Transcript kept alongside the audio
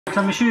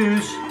Tell me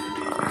shoes.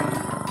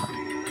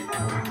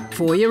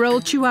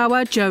 4-year-old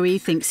Chihuahua Joey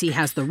thinks he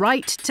has the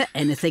right to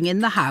anything in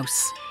the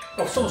house.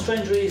 For some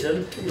strange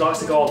reason, he likes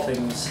to guard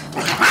things.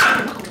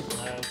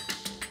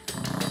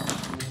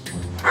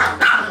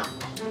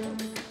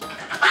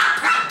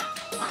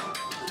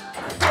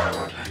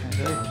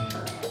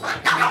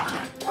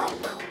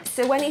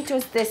 So when he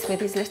does this with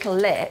his little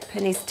lip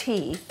and his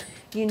teeth,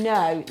 you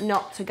know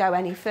not to go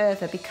any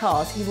further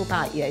because he will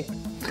bite you.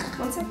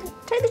 1 second.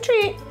 Take the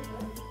treat.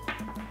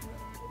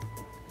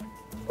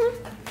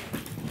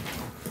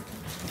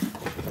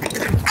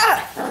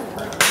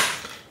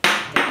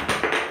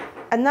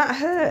 And that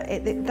hurt.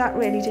 That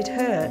really did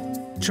hurt.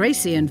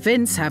 Tracy and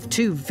Vince have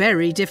two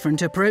very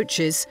different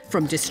approaches,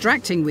 from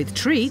distracting with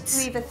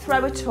treats You either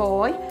throw a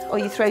toy or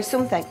you throw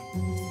something.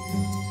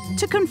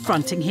 to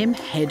confronting him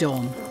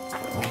head-on.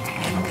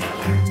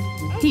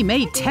 He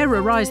may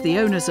terrorise the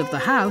owners of the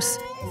house,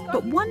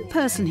 but one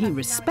person he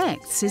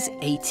respects is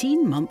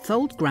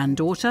 18-month-old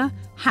granddaughter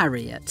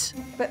Harriet.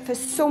 But for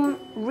some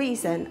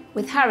reason,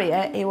 with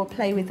Harriet, he will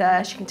play with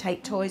her. She can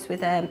take toys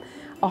with him,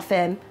 off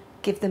him,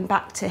 give them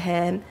back to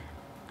him,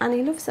 and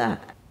he loves her.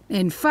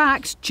 In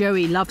fact,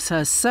 Joey loves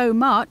her so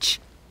much,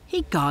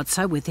 he guards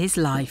her with his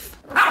life.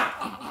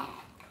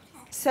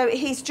 So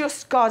he's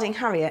just guarding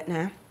Harriet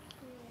now?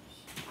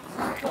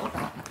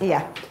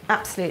 Yeah,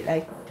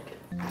 absolutely.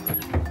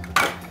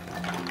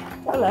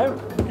 Hello.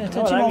 Yeah,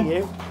 touch him on.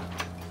 You.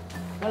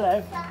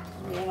 Hello.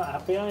 You're not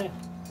happy, are you?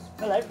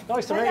 Hello.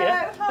 Nice to meet you.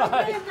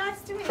 Hi,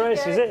 nice to meet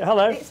Tracy, you. is it?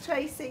 Hello. It's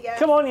Tracy, yeah.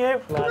 Come on,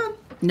 you. Come on.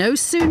 No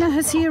sooner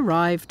has he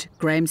arrived,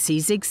 Graeme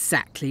sees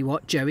exactly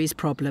what Joey's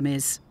problem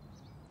is.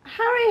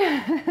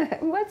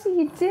 Harriet, what are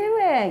you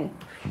doing?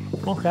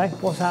 Okay,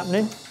 what's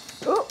happening?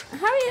 Oh,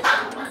 Harriet.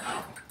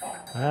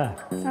 Ah.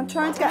 So I'm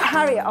trying to get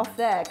Harriet off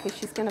there because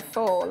she's going to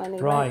fall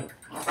anyway. Right.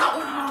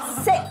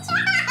 Sit.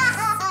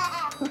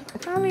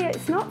 Harriet,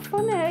 it's not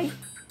funny.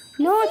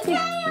 Naughty.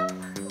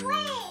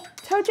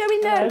 Tell Joey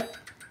no. Hello.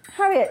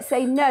 Harriet,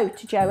 say no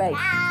to Joey.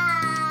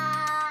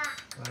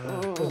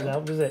 Doesn't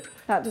help, does it?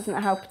 That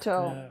doesn't help at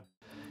all. No.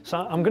 So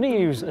I'm going to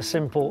use a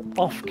simple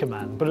off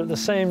command, but at the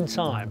same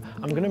time,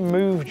 I'm going to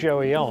move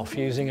Joey off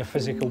using a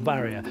physical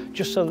barrier,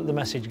 just so that the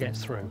message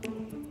gets through.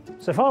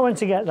 So if I went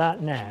to get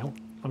that now,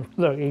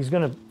 look, he's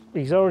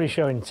already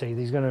showing teeth,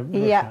 he's going to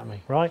rush at me,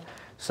 right?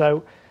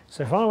 So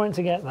if I went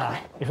to get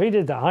that, if he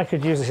did that, I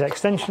could use this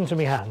extension to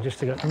my hand just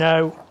to go,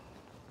 no,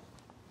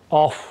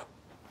 off.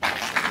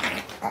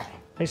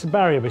 It's a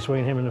barrier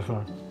between him and the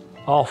phone.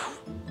 Off.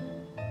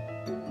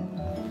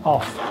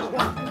 Off.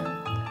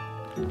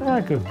 Ah,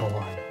 good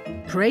boy.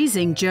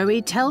 Praising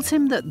Joey tells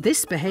him that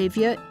this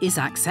behaviour is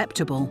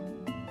acceptable.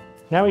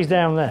 Now he's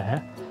down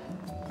there.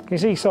 Can you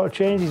see he sort of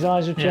changed, his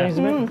eyes have changed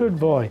a bit? Good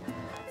boy.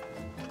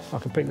 I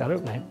can pick that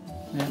up now.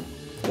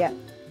 Yeah.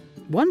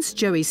 Once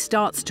Joey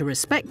starts to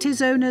respect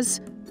his owners,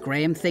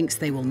 Graeme thinks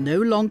they will no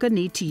longer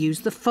need to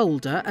use the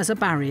folder as a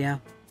barrier.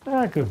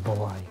 Ah, good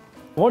boy.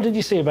 What did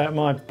you see about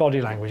my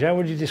body language? How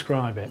would you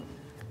describe it?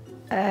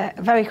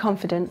 Very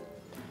confident.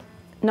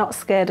 Not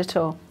scared at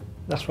all.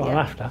 That's what I'm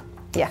after.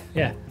 Yeah.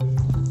 Yeah.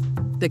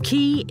 The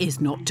key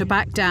is not to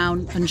back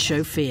down and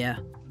show fear.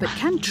 But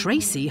can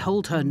Tracy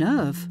hold her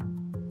nerve?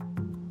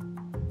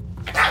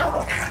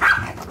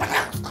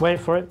 Wait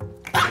for it.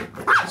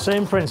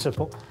 Same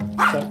principle.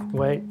 So,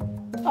 wait.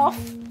 Off.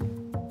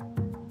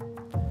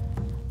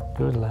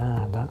 Good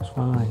lad, that's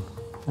fine.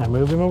 Now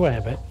move him away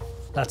a bit.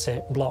 That's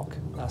it, block,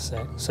 that's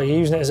it. So you're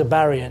using it as a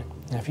barrier.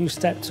 Now if you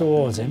step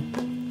towards him,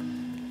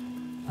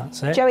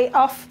 that's it. Joey,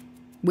 off.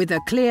 With a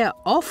clear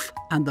off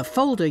and the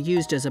folder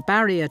used as a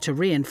barrier to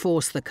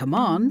reinforce the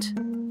command,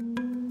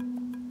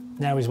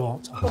 Now he's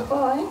walked on.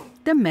 Boy.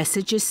 the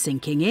message is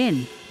sinking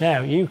in.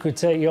 Now you could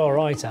take your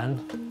right hand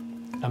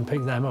and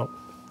pick them up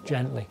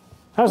gently.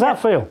 How's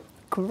that feel?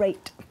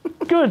 Great.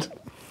 Good.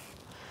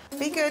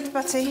 Be good,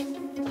 Butty.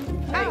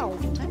 Ow,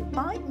 don't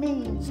bite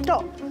me.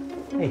 Stop.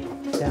 Hey,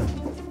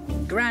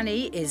 down.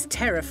 Granny is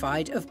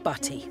terrified of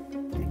Butty.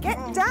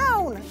 Get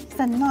down. It's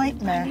a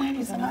nightmare.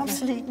 It's an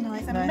absolute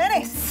nightmare.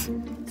 Menace.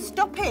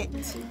 Stop it.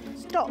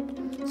 Stop.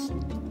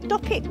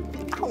 Stop it.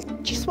 Ow,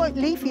 just won't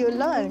leave you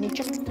alone. He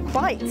just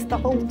bites the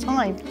whole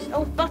time.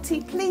 Oh,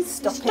 Butty, please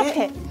stop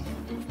it.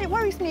 It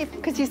worries me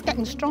because he's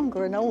getting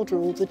stronger and older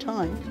all the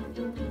time.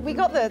 We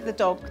got the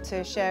dog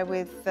to share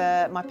with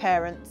my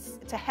parents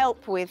to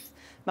help with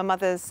my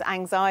mother's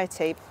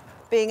anxiety.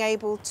 Being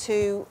able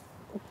to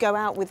go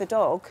out with the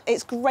dog,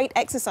 it's great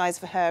exercise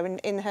for her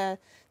in her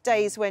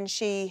days when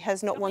she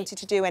has not wanted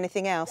to do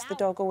anything else. The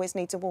dog always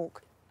needs a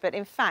walk. But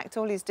in fact,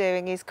 all he's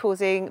doing is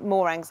causing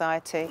more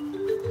anxiety.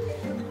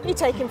 You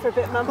take him for a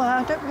bit, Mum? Well,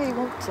 I don't really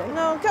want to.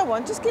 No, go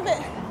on, just give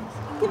it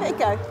a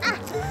go.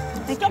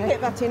 Stop it,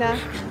 Butty, now.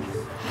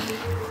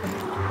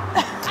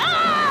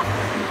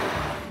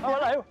 Oh,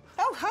 hello.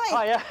 Oh,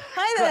 hi. Hiya.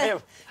 Hi there.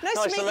 Graham.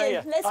 Nice to meet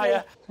you. Leslie.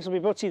 Hiya. This will be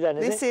Butty then,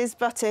 is it? This is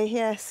Butty,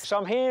 yes. So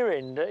I'm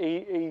hearing that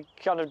he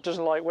kind of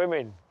doesn't like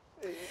women.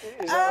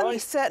 Is that right? He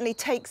certainly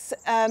takes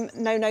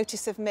no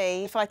notice of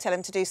me. If I tell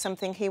him to do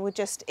something, he would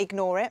just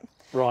ignore it.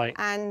 Right.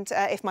 And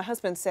if my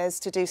husband says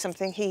to do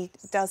something, he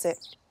does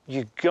it.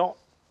 You got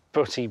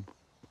Butty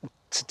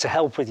to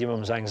help with your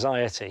mum's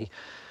anxiety.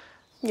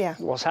 Yeah.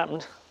 What's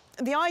happened?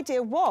 The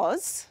idea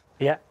was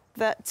Yeah.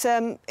 that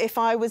if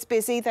I was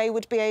busy, they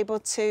would be able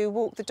to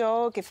walk the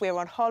dog. If we were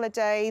on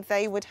holiday,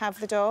 they would have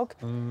the dog.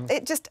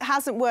 It just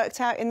hasn't worked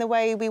out in the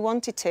way we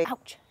wanted to.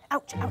 Ouch,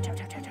 ouch, ouch,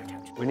 ouch, ouch, ouch,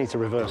 ouch. We need to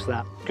reverse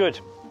that. Good.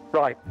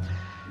 Right.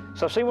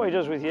 So I've seen what he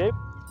does with you,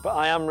 but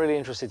I am really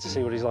interested to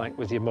see what he's like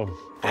with your mum.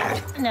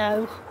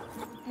 No.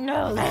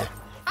 No.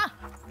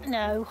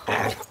 No.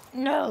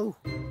 No.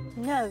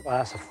 No. Well,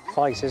 that's a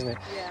fight, isn't it?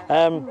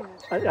 Yeah.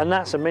 And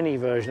that's a mini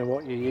version of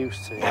what you're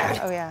used to.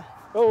 Oh, yeah.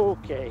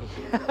 OK.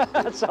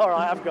 That's all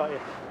right, I've got you.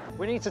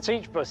 We need to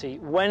teach Butty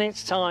when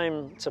it's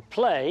time to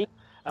play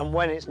and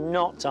when it's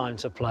not time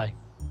to play.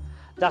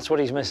 That's what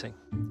he's missing.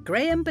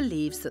 Graeme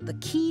believes that the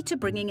key to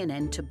bringing an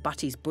end to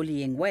Butty's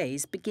bullying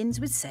ways begins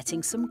with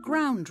setting some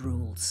ground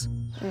rules.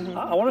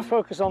 I want to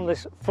focus on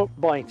this foot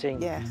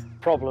biting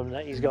problem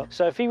that he's got.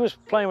 So if he was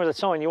playing with a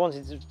toy and you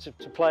wanted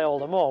to play all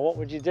the more, what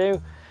would you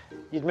do?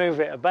 You'd move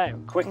it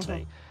about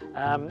quickly.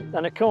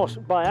 And of course,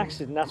 by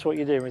accident, that's what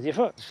you're doing with your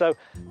foot. So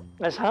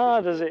as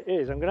hard as it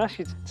is, I'm going to ask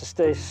you to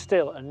stay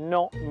still and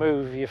not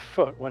move your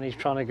foot when he's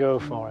trying to go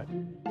for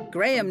it.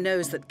 Graeme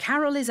knows that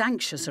Carol is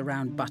anxious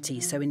around Butty,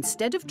 so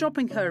instead of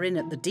dropping her in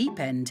at the deep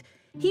end,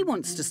 he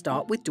wants to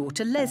start with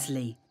daughter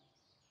Leslie.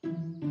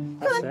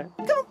 That's it.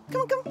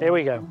 Come on. Here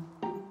we go.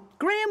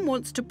 Graeme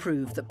wants to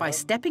prove that by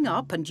stepping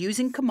up and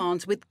using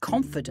commands with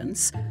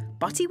confidence,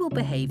 Butty will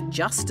behave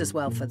just as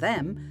well for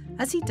them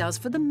as he does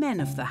for the men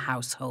of the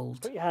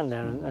household. Put your hand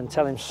down and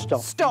tell him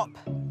stop. Stop.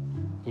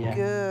 Yeah.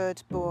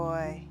 Good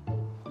boy.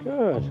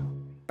 Good.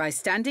 By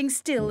standing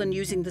still and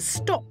using the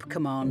stop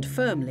command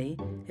firmly,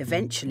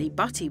 eventually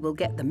Butty will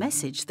get the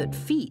message that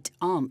feet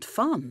aren't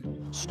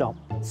fun. Stop.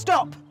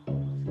 Stop.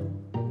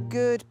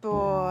 Good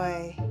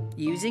boy.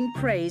 Using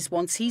praise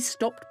once he's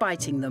stopped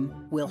biting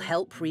them will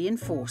help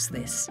reinforce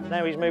this.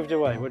 Now he's moved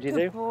away. What do you do?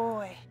 Good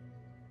boy.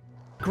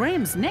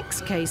 Graeme's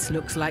next case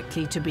looks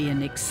likely to be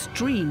an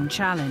extreme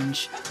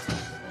challenge.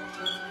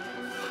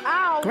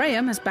 Ow!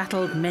 Graeme has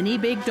battled many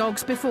big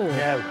dogs before,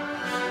 No.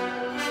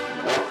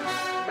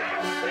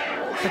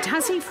 but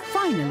has he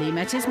finally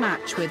met his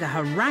match with a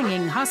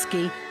haranguing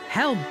husky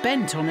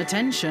hell-bent on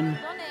attention?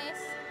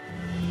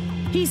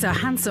 He's a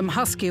handsome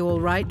husky, all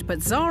right,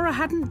 but Zara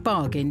hadn't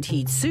bargained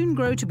he'd soon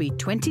grow to be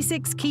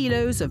 26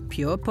 kilos of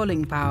pure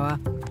pulling power.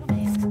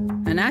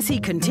 And as he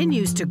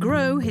continues to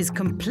grow, his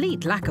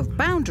complete lack of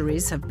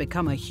boundaries have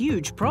become a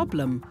huge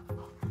problem.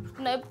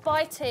 No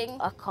biting.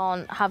 I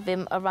can't have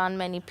him around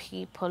many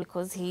people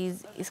because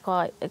he's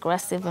quite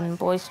aggressive and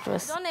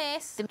boisterous.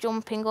 Honest.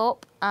 Jumping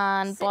up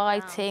and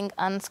biting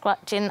and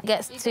scratching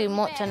gets too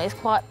much and it's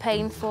quite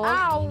painful.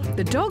 Ow!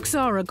 The dog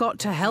Zara got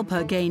to help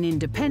her gain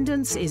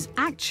independence is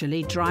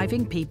actually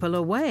driving people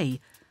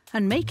away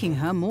and making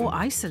her more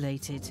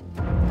isolated.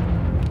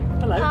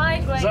 Hello.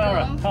 Hi, Graeme.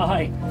 Zara.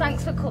 Hi.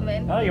 Thanks for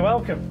coming. Oh, you're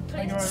welcome.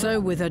 So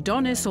with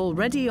Adonis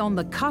already on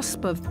the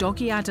cusp of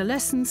doggy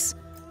adolescence,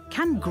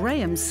 can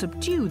Graeme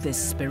subdue this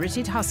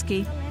spirited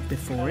husky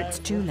before it's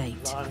too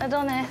late?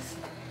 Adonis.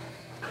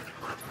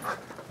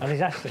 And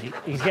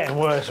he's getting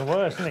worse and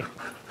worse, isn't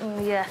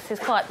he? Yes,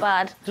 it's quite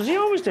bad Does he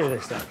always do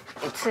this then?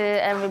 to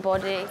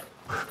everybody.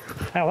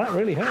 Ow, that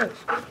really hurts.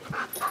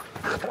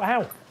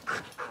 Wow.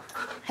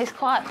 He's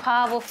quite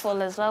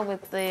powerful as well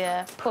with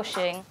the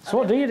pushing. So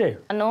what do you do?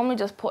 I normally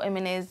just put him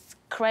in his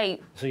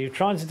crate. So you're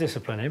trying to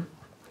discipline him.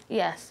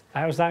 Yes.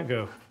 How's that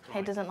go?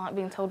 He doesn't like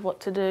being told what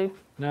to do.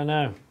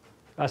 No.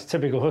 That's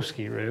typical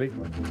husky, really.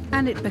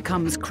 And it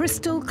becomes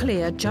crystal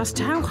clear just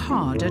how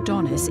hard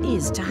Adonis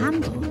is to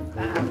handle.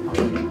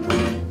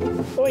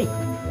 Oi!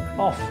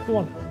 Off, go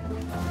on.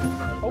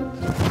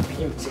 Oh,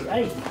 beauty.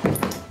 Hey!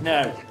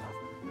 No.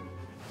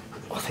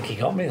 I think he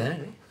got me there,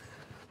 didn't he?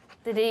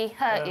 Did he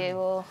hurt you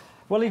or...?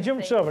 Well, he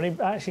jumped over and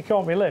he actually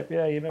caught my lip.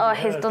 Yeah, you made Oh, me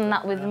he's hurt. done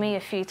that with me a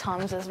few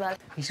times as well.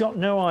 He's got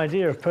no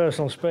idea of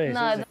personal space. No.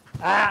 Has he?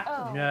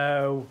 Ah!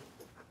 No.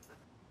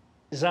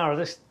 Zara,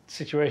 this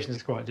situation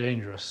is quite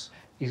dangerous.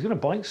 He's going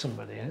to bite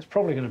somebody and it's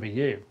probably going to be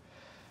you.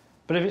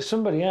 But if it's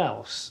somebody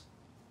else,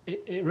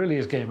 it really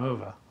is game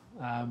over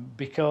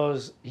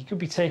because he could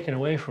be taken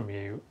away from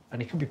you and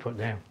he could be put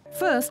down.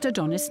 First,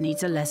 Adonis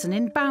needs a lesson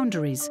in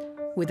boundaries,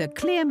 with a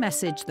clear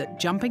message that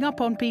jumping up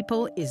on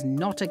people is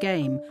not a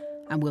game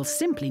and will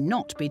simply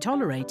not be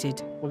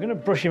tolerated. We're going to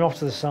brush him off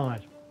to the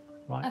side,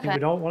 right? Okay. We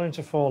don't want him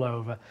to fall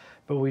over,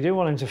 but we do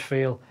want him to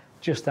feel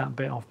just that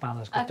bit off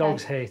balance because Okay.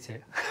 dogs hate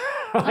it.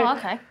 Oh,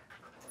 OK.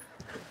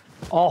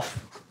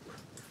 Off.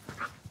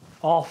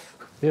 Off.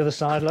 The other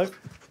side, look.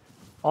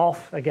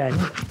 Off again.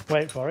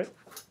 Wait for it.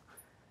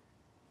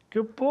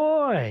 Good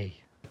boy.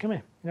 Come here.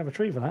 You can have a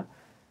treat for that.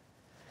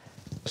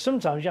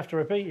 Sometimes you have to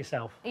repeat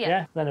yourself.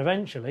 Yeah. Then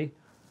eventually,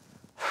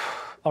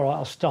 all right,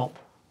 I'll stop.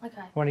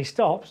 OK. When he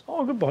stops,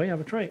 oh, good boy, have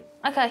a treat.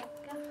 OK.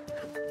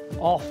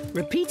 off.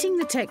 Repeating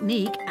the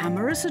technique,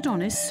 amorous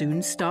Adonis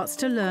soon starts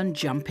to learn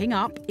jumping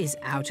up is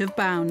out of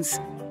bounds.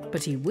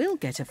 But he will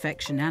get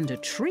affection and a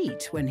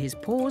treat when his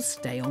paws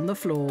stay on the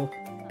floor.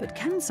 But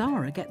can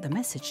Zara get the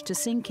message to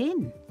sink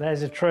in?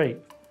 There's a treat.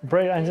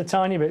 Break it into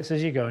tiny bits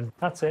as you're going.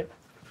 That's it.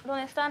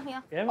 Adonis, stand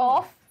here. Yeah,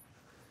 Off.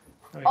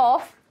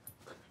 Off.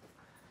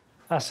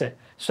 That's it.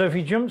 So if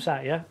he jumps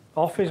at you,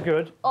 off is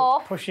good.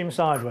 Off. Push him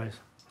sideways.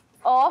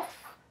 Off.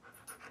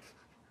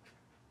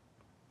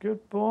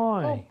 Good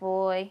boy. Good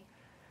boy.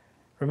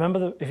 Remember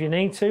that if you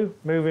need to,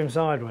 move him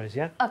sideways,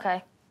 yeah?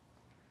 Okay.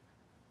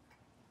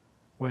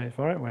 Wait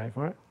for it, wait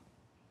for it.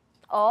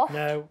 Off.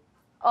 No.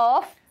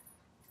 Off.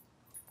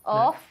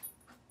 Off. No.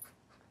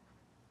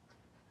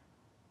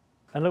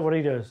 And look what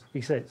he does.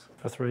 He sits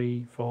for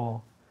 3,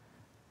 4,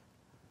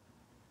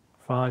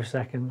 5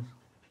 seconds.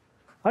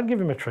 I'd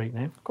give him a treat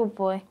now. Good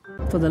boy.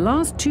 For the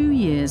last 2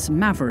 years,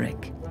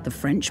 Maverick, the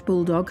French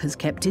bulldog, has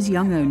kept his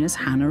young owners,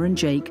 Hannah and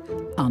Jake,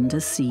 under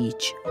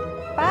siege.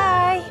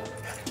 Bye.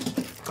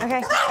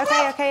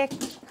 Okay.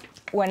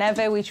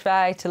 Whenever we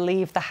try to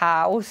leave the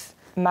house,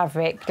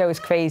 Maverick goes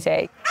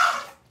crazy.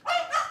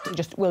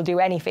 Just will do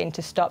anything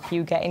to stop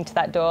you getting to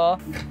that door.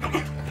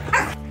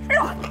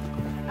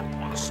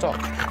 Stop.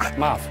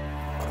 Mav,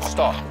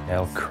 stop.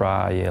 He'll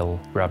cry, he'll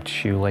grab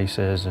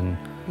shoelaces and...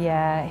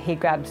 Yeah, he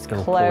grabs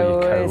He'll pull your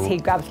clothes, coat. he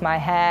grabs my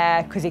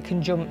hair, because he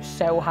can jump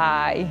so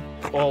high.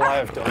 All I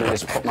have done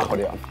is put my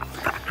hoodie on.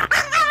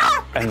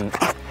 And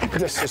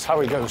this is how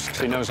he goes,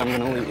 so he knows I'm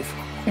going to leave.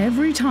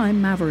 Every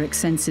time Maverick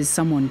senses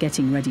someone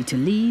getting ready to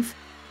leave,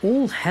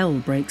 all hell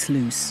breaks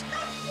loose.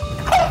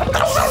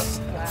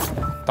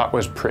 That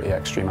was pretty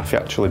extreme. He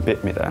actually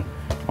bit me then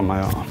on my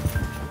arm.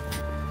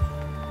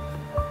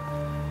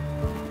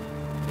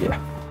 Yeah.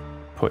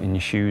 Putting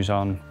your shoes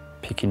on,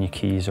 picking your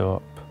keys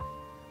up,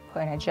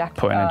 Putting a jacket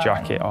putting on. a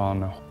jacket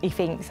on. He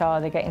thinks, oh,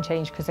 they're getting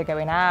changed because they're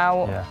going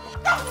out. Yeah.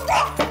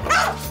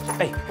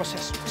 Hey, what's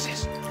this? What's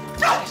this?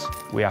 What's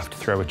this? We have to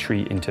throw a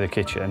treat into the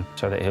kitchen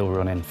so that he'll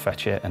run in,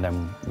 fetch it, and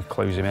then we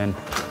close him in.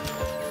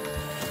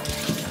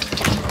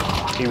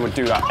 He would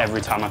do that every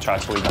time I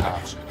tried to leave the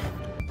house.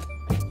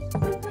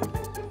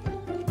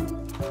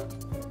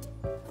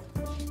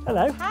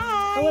 Hello.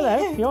 Hi. Oh,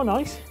 hello. You're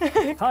nice.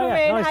 Hiya.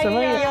 Nice to meet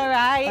you. You all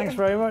right? Thanks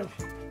very much.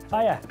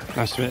 Hiya.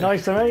 Nice to meet you.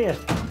 Nice to meet you.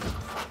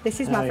 This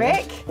is How are you?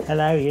 Maverick.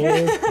 Hello,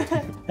 you.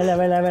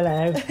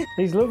 hello.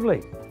 He's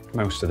lovely.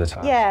 Most of the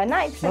time. Yeah, 90% of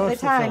Most the of the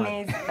time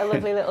time. he's a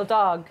lovely little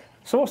dog.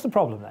 So what's the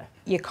problem there?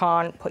 You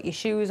can't put your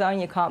shoes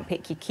on, you can't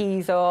pick your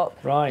keys up.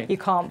 Right. You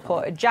can't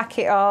put a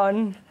jacket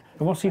on.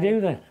 And what's he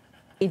do then?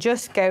 He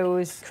just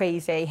goes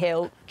crazy.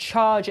 He'll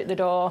charge at the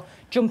door,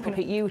 jump up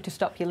at you to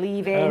stop you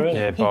leaving. Oh, really?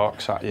 Yeah,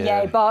 barks at you.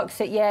 Yeah, he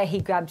barks at you, he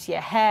grabs your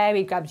hair,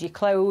 he grabs your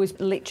clothes,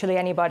 literally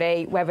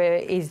anybody, whether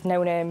he's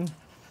known him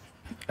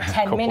 10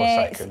 Couple of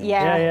minutes. seconds.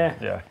 Yeah.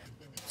 Yeah.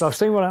 So I've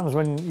seen what happens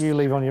when you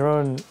leave on your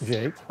own,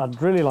 Jake. I'd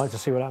really like to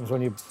see what happens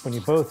when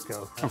you both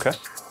go. Okay.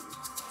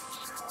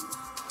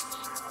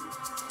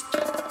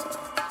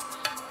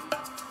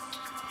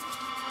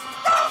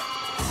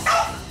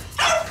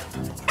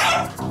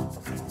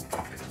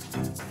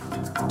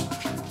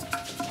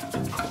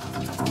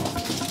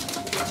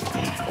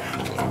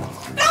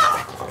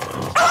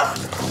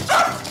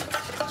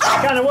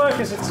 Kind of work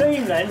as a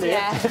team then, do you?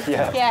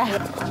 Yeah. Yeah.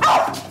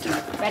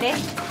 Ready?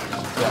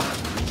 Yeah.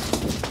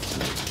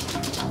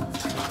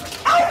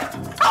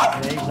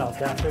 Yeah, he's not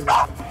daft, is he?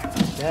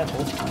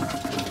 Careful.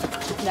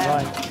 No.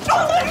 Right.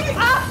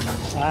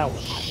 Ow.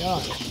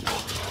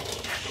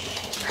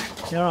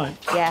 You're all right.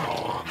 Yeah.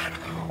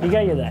 You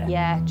get you there?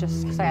 Yeah,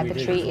 just because I had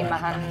the treat in my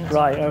hand.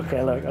 Right,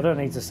 OK, look, I don't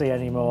need to see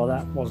any more.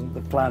 That wasn't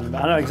the plan,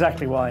 but I know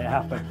exactly why it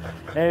happened.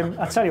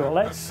 I tell you what,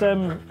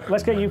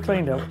 let's get you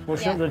cleaned up. We'll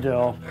shut the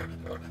door.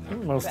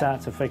 We'll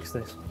start to fix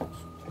this.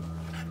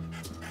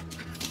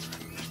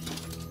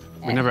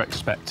 We never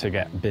expect to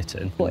get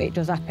bitten. But it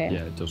does happen.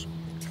 Yeah, it does.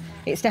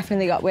 It's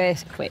definitely got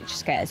worse, which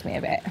scares me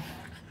a bit.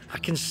 I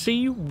can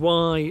see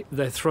why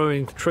they're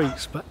throwing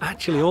treats, but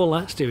actually all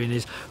that's doing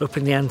is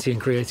upping the ante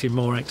and creating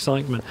more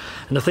excitement.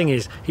 And the thing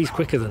is, he's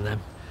quicker than them.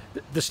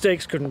 The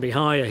stakes couldn't be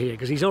higher here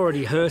because he's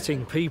already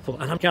hurting people,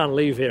 and I can't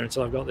leave here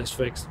until I've got this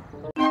fixed.